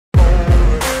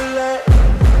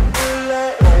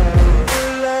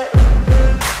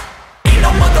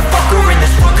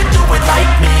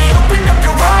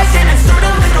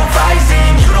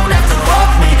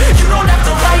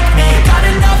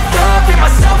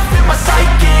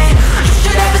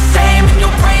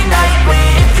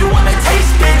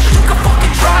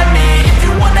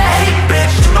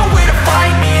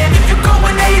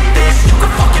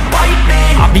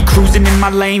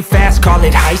lane fast, call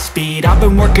it high speed. I've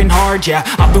been working hard, yeah,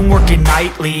 I've been working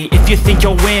nightly. If you think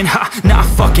you'll win, ha, not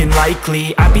fucking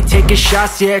likely. I be taking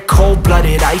shots, yeah,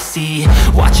 cold-blooded, icy.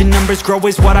 Watching numbers grow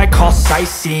is what I call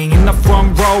sightseeing. In the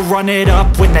front row, run it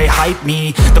up when they hype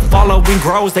me. The following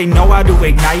grows, they know how to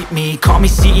ignite me. Call me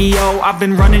CEO, I've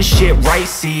been running shit right,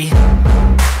 see.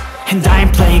 And I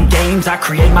ain't playing games, I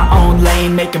create my own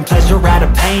lane, making pleasure out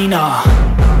of pain,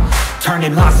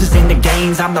 turning losses into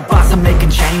gains. I'm the boss, I'm making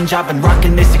change, I've been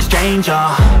rocking this exchange,